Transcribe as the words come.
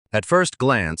At first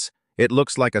glance, it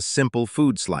looks like a simple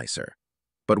food slicer.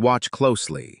 But watch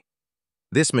closely.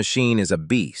 This machine is a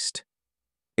beast.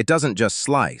 It doesn't just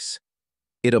slice,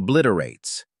 it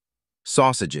obliterates.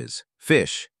 Sausages,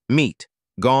 fish, meat,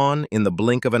 gone in the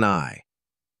blink of an eye.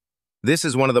 This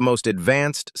is one of the most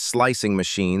advanced slicing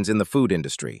machines in the food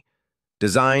industry,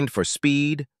 designed for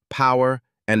speed, power,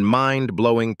 and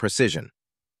mind-blowing precision.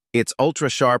 Its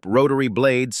ultra-sharp rotary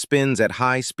blade spins at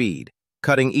high speed,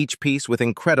 cutting each piece with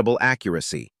incredible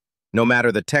accuracy, no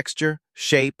matter the texture,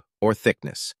 shape, or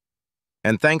thickness.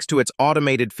 And thanks to its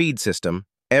automated feed system,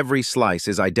 every slice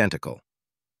is identical.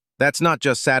 That's not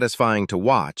just satisfying to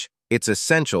watch, it's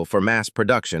essential for mass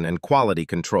production and quality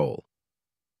control.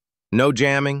 No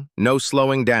jamming, no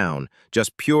slowing down,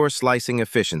 just pure slicing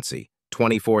efficiency,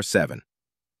 24/7.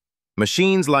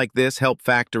 Machines like this help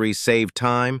factories save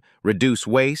time, reduce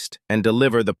waste, and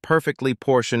deliver the perfectly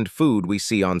portioned food we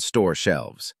see on store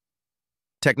shelves.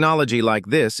 Technology like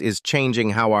this is changing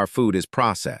how our food is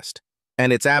processed,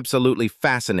 and it's absolutely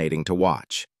fascinating to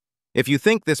watch. If you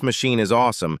think this machine is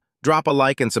awesome, drop a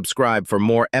like and subscribe for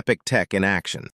more epic tech in action.